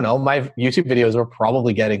 I don't know. My YouTube videos were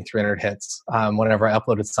probably getting 300 hits whenever I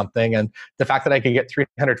uploaded something, and the fact that I could get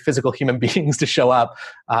 300 physical human beings to show up,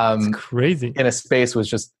 crazy in a space was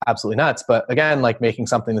just absolutely nuts. But again, like making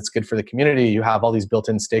something that's good for the community, you have all these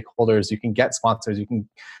built-in stakeholders. You can get sponsors. You can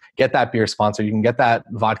get that beer sponsor. You can get that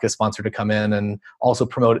vodka sponsor to come in and also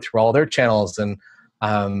promote it through all their channels. And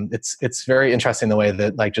it's very interesting the way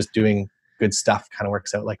that like just doing good stuff kind of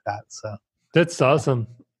works out like that. So that's awesome.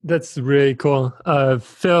 That's really cool.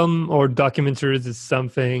 Film or documentaries is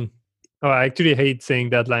something. Oh, I actually hate saying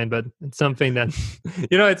that line, but it's something that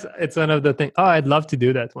it's one of the things. Oh, I'd love to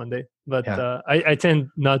do that one day, but I tend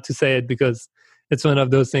not to say it because it's one of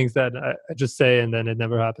those things that I just say and then it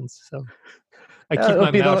never happens. So I keep my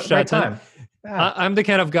mouth shut. Right I'm the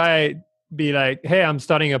kind of guy. Be like, hey, I'm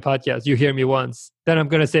starting a podcast. You hear me once, then I'm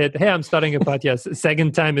gonna say it. Hey, I'm starting a podcast.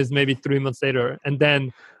 Second time is maybe 3 months later, and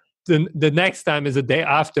then the next time is a day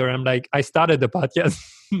after. I'm like, I started the podcast.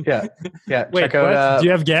 yeah. Wait, check out, do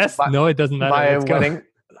you have guests? No, it doesn't matter. My wedding.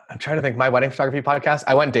 I'm trying to think. My wedding photography podcast.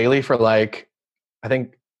 I went daily for like, I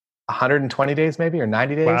think 120 days maybe, or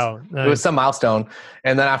 90 days. Wow, nice. It was some milestone.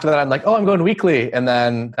 And then after that, I'm like, oh, I'm going weekly. And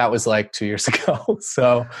then that was like 2 years ago.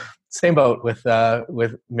 So same boat with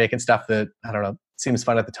making stuff that, I don't know, seems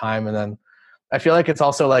fun at the time. And then I feel like it's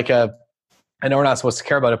also like I know we're not supposed to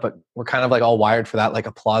care about it, but we're kind of like all wired for that like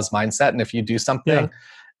applause mindset. And if you do something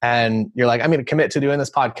and you're like, I'm going to commit to doing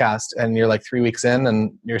this podcast, and you're like 3 weeks in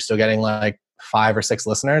and you're still getting like 5 or 6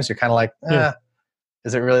 listeners, you're kind of like,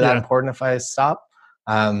 is it really that important if I stop?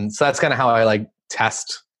 So that's kind of how I like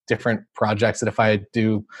test different projects. That if I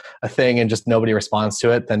do a thing and just nobody responds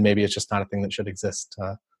to it, then maybe it's just not a thing that should exist.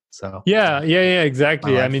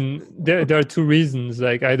 Exactly. I mean, there are 2 reasons.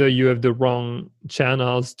 Like either you have the wrong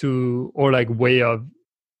channels or like way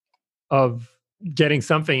of getting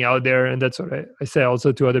something out there, and that's what I say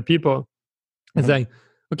also to other people. It's like,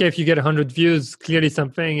 okay, if you get 100 views, clearly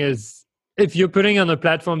something is. If you're putting on a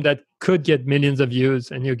platform that could get millions of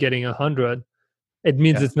views and you're getting 100, it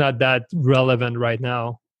means it's not that relevant right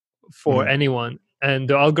now for anyone. And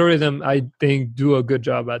the algorithm, I think, do a good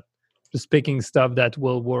job at just picking stuff that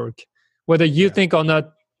will work. Whether you think or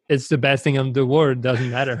not, it's the best thing in the world,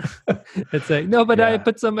 doesn't matter. It's like, no, but I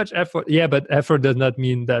put so much effort. Yeah, but effort does not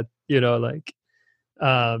mean that,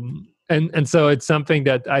 and so it's something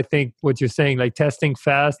that I think what you're saying, like testing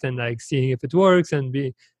fast and like seeing if it works and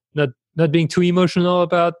not being too emotional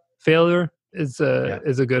about failure is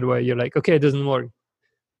a good way. You're like, okay, it doesn't work.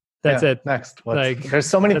 That's it. Next. There's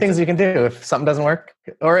so many things you can do. If something doesn't work,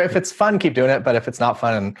 or if it's fun, keep doing it. But if it's not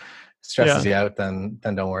fun and stresses you out, then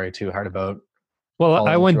don't worry too hard about. Well,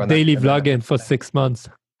 I went daily vlogging for 6 months.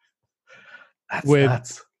 That's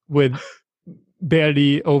nuts. With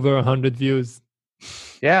barely over 100 views.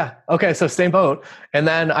 Yeah. Okay. So same boat. And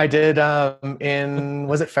then I did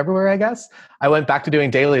was it February, I guess? I went back to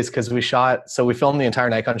doing dailies because we filmed the entire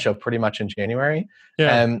Nikon show pretty much in January.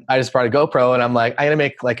 Yeah. And I just brought a GoPro and I'm like, I'm going to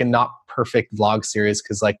make like a not perfect vlog series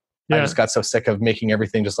because like I just got so sick of making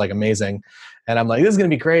everything just like amazing. And I'm like, this is going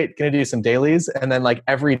to be great. Going to do some dailies. And then like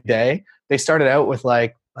every day they started out with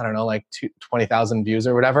like, I don't know, like 20,000 views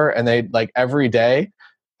or whatever. And they like every day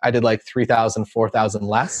I did like 3,000, 4,000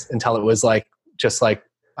 less until it was like, just like,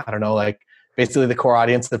 I don't know, like basically the core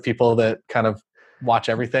audience, the people that kind of watch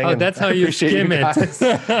everything. Oh, that's how you skim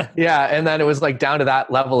it. Yeah. And then it was like down to that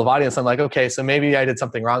level of audience. I'm like, okay, so maybe I did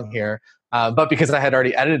something wrong here. But because I had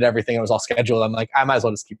already edited everything, it was all scheduled. I'm like, I might as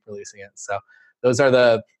well just keep releasing it. So those are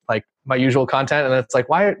the, like my usual content. And it's like,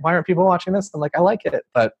 why aren't people watching this? I'm like, I like it,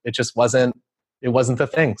 but it just wasn't the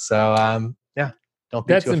thing. So don't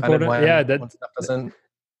be too offended when stuff doesn't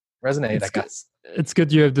resonate, I guess. It's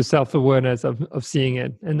good you have the self-awareness of seeing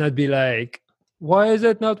it and not be like, why is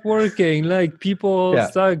it not working? Like people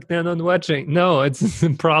suck, they're not watching. No, it's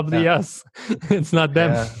probably us. It's not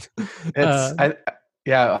them. I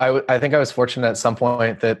think I was fortunate at some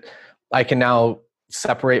point that I can now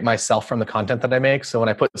separate myself from the content that I make. So when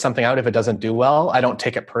I put something out, if it doesn't do well, I don't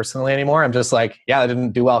take it personally anymore. I'm just like, that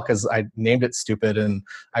didn't do well because I named it stupid and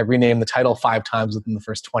I renamed the title 5 times within the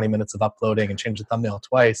first 20 minutes of uploading and changed the thumbnail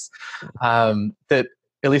twice. That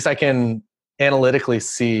at least I can analytically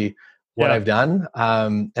see what I've done.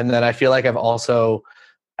 And then I feel like I've also,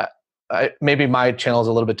 maybe my channel is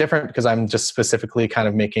a little bit different because I'm just specifically kind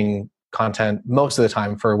of making content most of the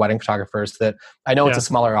time for wedding photographers that I know it's a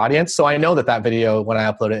smaller audience. So I know that video, when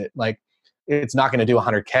I upload it, like it's not going to do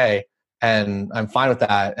 100K and I'm fine with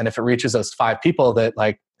that. And if it reaches those 5 people that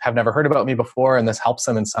like have never heard about me before and this helps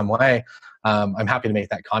them in some way, I'm happy to make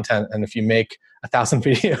that content. And if you make 1,000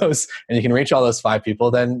 videos and you can reach all those 5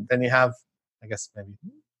 people, then you have, I guess maybe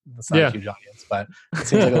that's not a huge audience, but it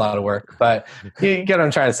seems like a lot of work. But you get what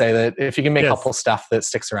I'm trying to say, that if you can make helpful stuff that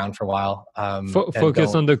sticks around for a while,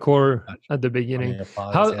 focus on the core at the beginning.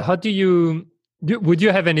 How do you? Would you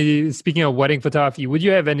have any, speaking of wedding photography, would you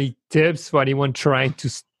have any tips for anyone trying to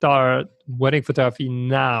start wedding photography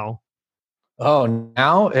now? Oh,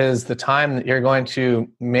 now is the time that you're going to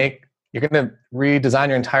redesign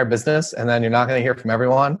your entire business, and then you're not going to hear from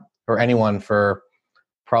everyone or anyone for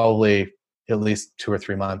probably at least 2 or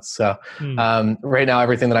 3 months. So right now,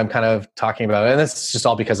 everything that I'm kind of talking about, and this is just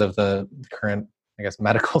all because of the current, I guess,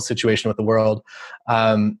 medical situation with the world,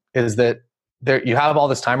 is that you have all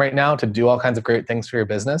this time right now to do all kinds of great things for your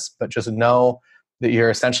business, but just know that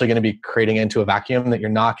you're essentially going to be creating into a vacuum, that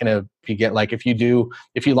you're not going to like, if you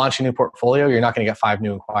launch a new portfolio, you're not going to get 5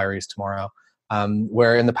 new inquiries tomorrow.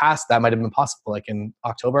 Where in the past that might've been possible. Like in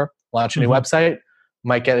October, launch a new website,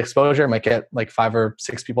 might get exposure, might get like 5 or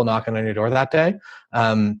 6 people knocking on your door that day.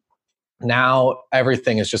 Now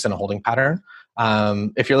everything is just in a holding pattern.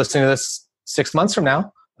 If you're listening to this 6 months from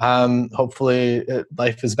now, hopefully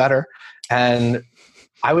life is better. And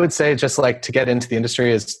I would say, just like, to get into the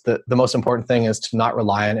industry, is the most important thing is to not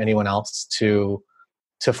rely on anyone else to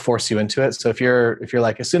force you into it. So if you're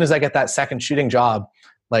like, as soon as I get that second shooting job,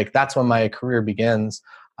 like, that's when my career begins.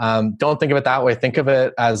 Don't think of it that way. Think of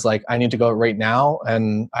it as like, I need to go right now.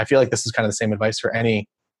 And I feel like this is kind of the same advice for any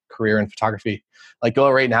career in photography. Like, go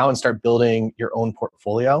right now and start building your own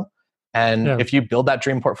portfolio. And if you build that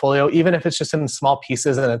dream portfolio, even if it's just in small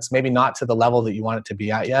pieces and it's maybe not to the level that you want it to be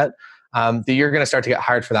at yet, that you're going to start to get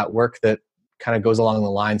hired for that work that kind of goes along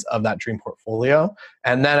the lines of that dream portfolio.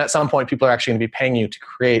 And then at some point, people are actually going to be paying you to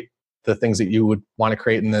create the things that you would want to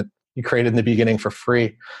create and that you created in the beginning for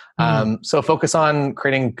free. So focus on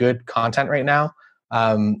creating good content right now.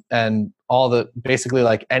 And basically,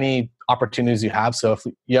 like, any opportunities you have. So if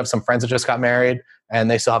you have some friends that just got married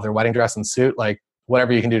and they still have their wedding dress and suit, like,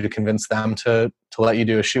 whatever you can do to convince them to let you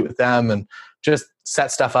do a shoot with them, and just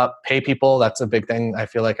set stuff up, pay people. That's a big thing. I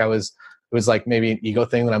feel like it was like maybe an ego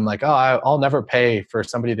thing that I'm like, oh, I'll never pay for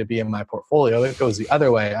somebody to be in my portfolio. It goes the other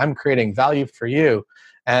way. I'm creating value for you.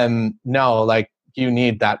 And no, like, you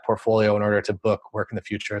need that portfolio in order to book work in the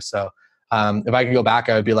future. So if I could go back,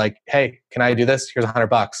 I would be like, hey, can I do this? Here's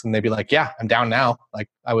 $100. And they'd be like, yeah, I'm down now. Like,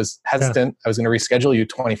 I was hesitant. I was going to reschedule you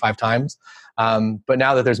 25 times. But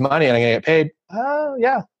now that there's money and I'm going to get paid,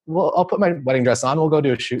 well, I'll put my wedding dress on. We'll go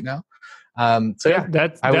do a shoot now. That's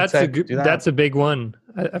a big one.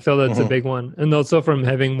 I feel that's a big one. And also, from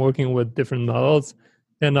working with different models,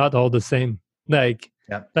 they're not all the same. Like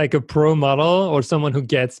a pro model or someone who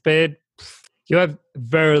gets paid, you have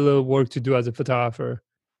very little work to do as a photographer.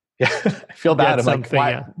 Yeah, I feel bad. I'm like,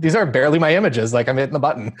 why? Yeah. These are barely my images. Like, I'm hitting the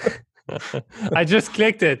button. I just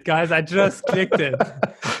clicked it, guys. I just clicked it.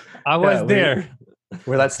 I was there.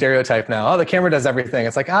 We're that stereotype now. Oh, the camera does everything.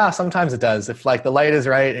 It's like, sometimes it does. If, like, the light is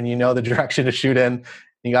right and you know the direction to shoot in,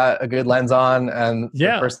 you got a good lens on, and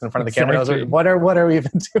the person in front of the camera knows what are we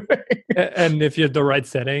even doing? And if you have the right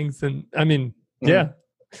settings, and I mean,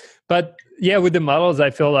 but with the models,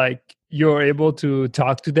 I feel like you're able to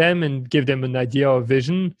talk to them and give them an idea or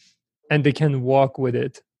vision, and they can walk with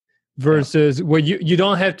it. Versus where you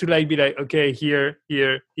don't have to, like, be like, okay, here,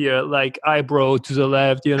 like, eyebrow to the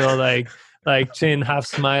left, like chin, half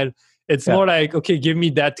smile. It's more like, okay, give me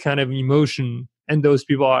that kind of emotion, and those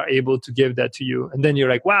people are able to give that to you, and then you're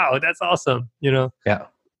like, wow, that's awesome,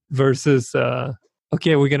 versus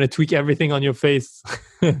okay, we're gonna tweak everything on your face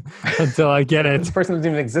until I get it. This person doesn't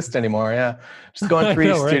even exist anymore. Just go in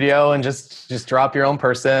 3D Studio and just drop your own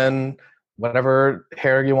person, whatever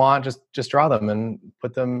hair you want, just draw them and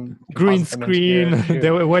put them green screen.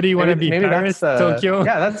 What do you want to be? Maybe Paris, Tokyo?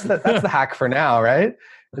 Yeah, that's the hack for now, right?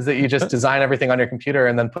 Is that you just design everything on your computer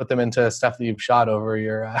and then put them into stuff that you've shot over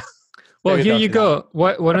your... Well, here you go.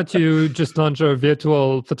 Why don't you just launch a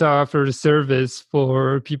virtual photographer service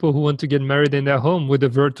for people who want to get married in their home with a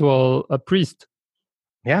virtual priest?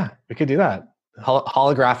 Yeah, we could do that.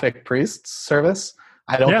 Holographic priest service.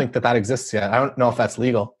 I don't think that exists yet. I don't know if that's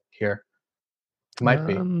legal here. It might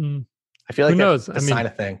be. I feel like that's a sign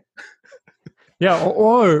of thing. Yeah,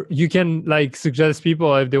 or you can, like, suggest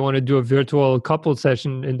people if they want to do a virtual couple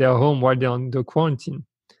session in their home while they're on the quarantine.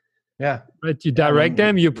 Yeah. Right. You direct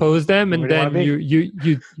them, you pose them, and then you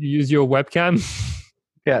use your webcam.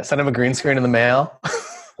 Yeah. Send them a green screen in the mail.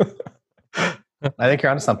 I think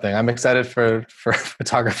you're onto something. I'm excited for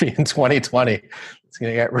photography in 2020. It's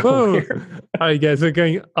gonna get real Whoa. weird. All right, guys, we're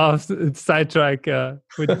going off sidetrack.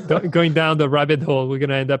 Going down the rabbit hole. We're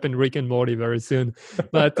gonna end up in Rick and Morty very soon.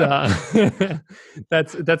 But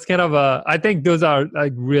that's kind of I think those are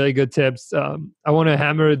like really good tips. I want to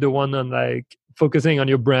hammer the one on like focusing on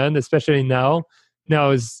your brand, especially now.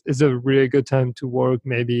 Now is a really good time to work.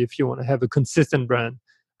 Maybe if you want to have a consistent brand.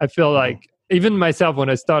 I feel like even myself when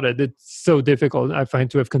I started, it's so difficult. I find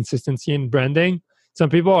to have consistency in branding. Some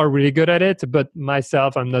people are really good at it, but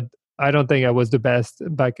myself, I'm not. I don't think I was the best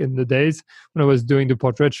back in the days when I was doing the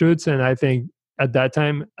portrait shoots. And I think at that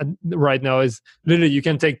time, right now, is literally you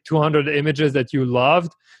can take 200 images that you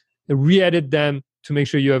loved, re-edit them to make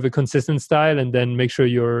sure you have a consistent style, and then make sure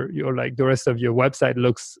your like the rest of your website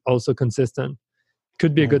looks also consistent.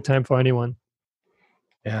 Could be a good time for anyone.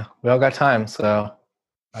 Yeah, we all got time. So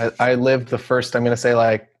I lived the first, I'm going to say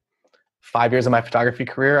like 5 years of my photography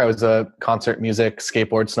career. I was a concert, music,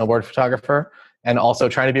 skateboard, snowboard photographer, and also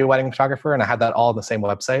trying to be a wedding photographer. And I had that all on the same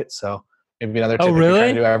website. So maybe another tip, if you're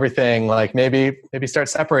trying to do everything, like maybe start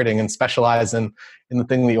separating and specialize in the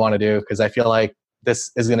thing that you want to do. Because I feel like this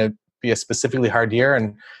is going to be a specifically hard year.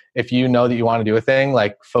 And if you know that you want to do a thing,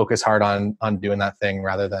 like focus hard on doing that thing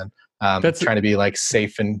rather than trying to be like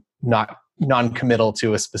safe and not non-committal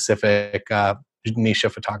to a specific niche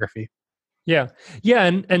of photography. Yeah.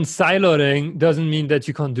 And siloing doesn't mean that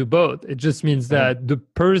you can't do both. It just means that the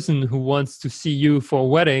person who wants to see you for a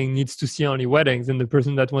wedding needs to see only weddings, and the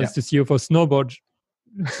person that wants to see you for snowboard,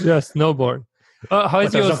 just snowboard. How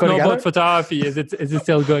is your snowboard photography? Is it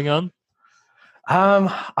still going on?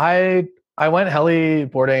 I went heli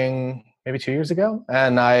boarding maybe 2 years ago,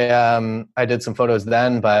 and I did some photos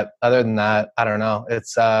then, but other than that, I don't know.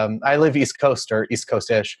 It's I live East Coast or East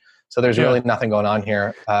Coast-ish. So there's really nothing going on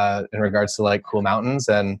here in regards to like cool mountains.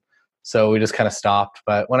 And so we just kind of stopped.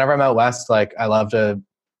 But whenever I'm out west, like I love to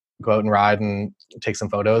go out and ride and take some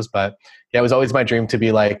photos. But yeah, it was always my dream to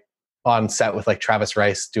be like on set with like Travis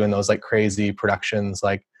Rice doing those like crazy productions,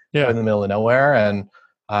 like in the middle of nowhere. And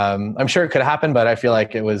I'm sure it could happen, but I feel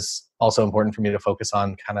like it was also important for me to focus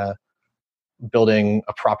on kind of building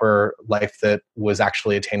a proper life that was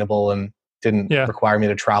actually attainable and didn't require me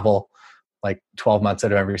to travel like 12 months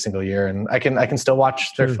out of every single year. And I can still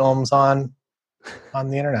watch their films on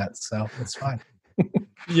the internet. So it's fine.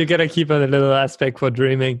 You got to keep on a little aspect for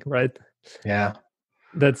dreaming, right? Yeah.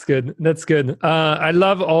 That's good. I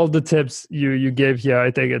love all the tips you gave here. I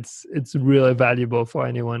think it's really valuable for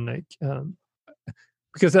anyone. Like,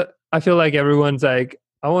 because I feel like everyone's like,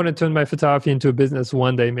 I want to turn my photography into a business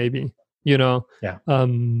one day, maybe,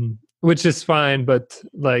 which is fine, but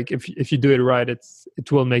like if you do it right,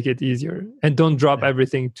 it will make it easier. And don't drop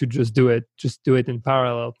everything to just do it. Just do it in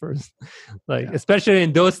parallel first. Especially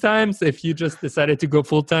in those times, if you just decided to go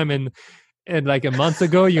full time and like a month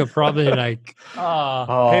ago, you're probably like,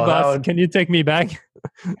 hey boss, can you take me back?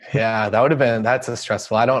 Yeah, that's a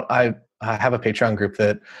stressful. I have a Patreon group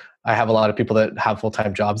that I have a lot of people that have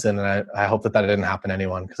full-time jobs in, and I hope that didn't happen to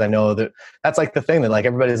anyone, because I know that that's like the thing that like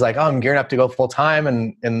everybody's like, oh, I'm gearing up to go full-time,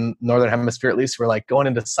 and in Northern Hemisphere at least, we're like going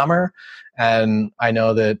into summer, and I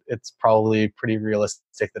know that it's probably pretty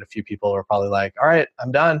realistic that a few people are probably like, all right,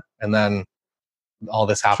 I'm done, and then all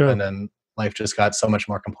this happened and life just got so much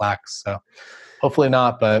more complex. So hopefully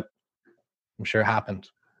not, but I'm sure it happened.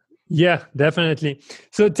 Yeah, definitely.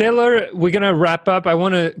 So Taylor, we're gonna wrap up. I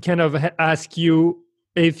want to kind of ask you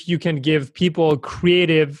if you can give people a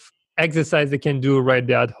creative exercise they can do right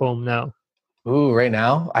there at home now. Ooh, right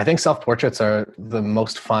now? I think self-portraits are the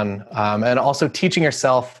most fun. And also teaching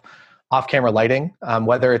yourself off-camera lighting,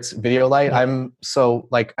 whether it's video light. I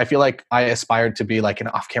feel like I aspired to be like an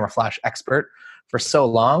off-camera flash expert for so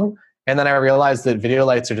long. And then I realized that video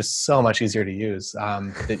lights are just so much easier to use,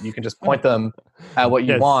 that you can just point them at what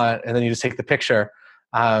you want, and then you just take the picture.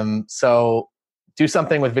 So do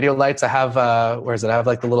something with video lights. I have, where is it? I have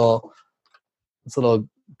like this little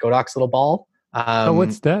Godox little ball.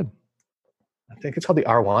 What's that? I think it's called the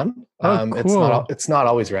R1. Cool. It's not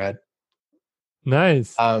always red.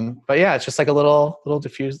 Nice. But yeah, it's just like a little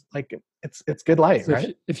diffuse, like it's good light, so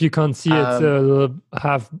right? If you can't see it, a little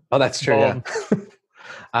half. Oh, that's true. Bulb.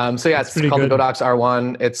 Yeah. So yeah, it's called the Godox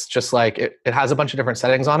R1. It's just like, it has a bunch of different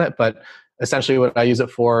settings on it, but essentially what I use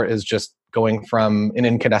it for is just going from an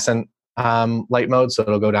incandescent light mode. So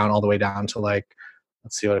it'll go down all the way down to like,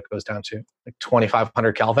 let's see what it goes down to, like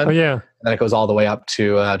 2500 Kelvin. Oh yeah. And then it goes all the way up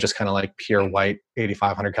to just kind of like pure white,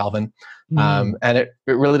 8500 Kelvin. And it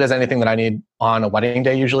really does anything that I need on a wedding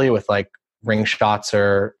day, usually with like ring shots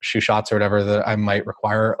or shoe shots or whatever that I might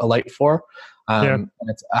require a light for. And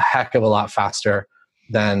it's a heck of a lot faster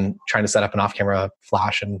than trying to set up an off-camera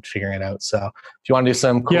flash and figuring it out. So if you want to do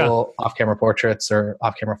some cool off-camera portraits or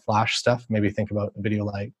off-camera flash stuff, maybe think about a video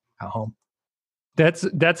light at home. That's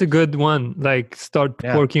a good one. Like start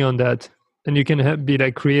working on that, and you can be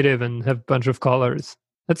like creative and have a bunch of colors.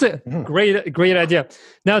 That's it. Great idea.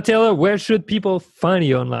 Now, Taylor, where should people find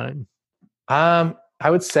you online? I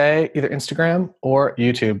would say either Instagram or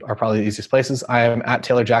YouTube are probably the easiest places. I am at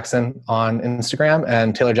Taylor Jackson on Instagram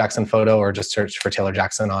and Taylor Jackson Photo, or just search for Taylor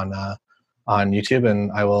Jackson on YouTube,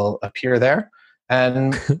 and I will appear there.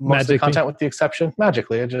 And most of the content, with the exception,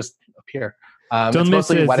 magically, it just appear. Don't miss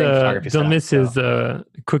his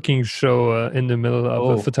cooking show in the middle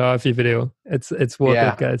of a photography video. It's worth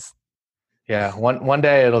it, guys. Yeah, one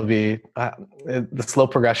day it'll be the slow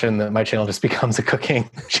progression that my channel just becomes a cooking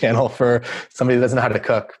channel for somebody that doesn't know how to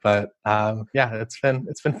cook. But it's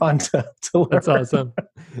been fun to learn. That's awesome.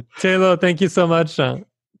 Taylor, thank you so much. Thank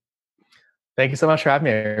you so much for having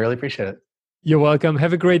me. I really appreciate it. You're welcome.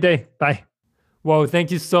 Have a great day. Bye. Whoa, thank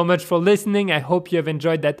you so much for listening. I hope you have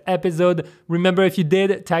enjoyed that episode. Remember, if you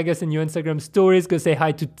did, tag us in your Instagram stories. Go say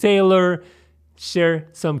hi to Taylor. Share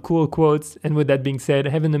some cool quotes. And with that being said,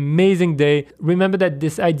 have an amazing day. Remember that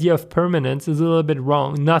this idea of permanence is a little bit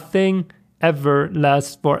wrong. Nothing ever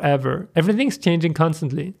lasts forever. Everything's changing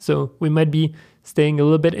constantly. So we might be staying a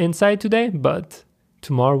little bit inside today, but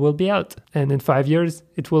tomorrow we'll be out. And in 5 years,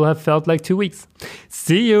 it will have felt like 2 weeks.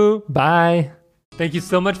 See you. Bye. Thank you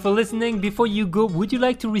so much for listening. Before you go, would you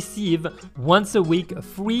like to receive once a week a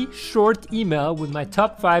free short email with my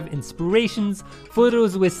top 5 inspirations,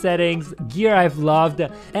 photos with settings, gear I've loved,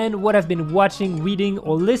 and what I've been watching, reading,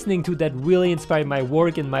 or listening to that really inspired my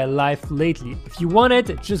work and my life lately? If you want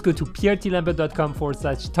it, just go to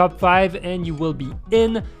pierrelambert.com/top 5 and you will be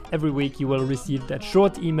in. Every week you will receive that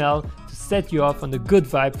short email to set you off on the good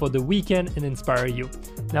vibe for the weekend and inspire you.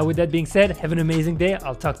 Now, with that being said, have an amazing day.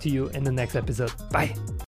 I'll talk to you in the next episode. Bye.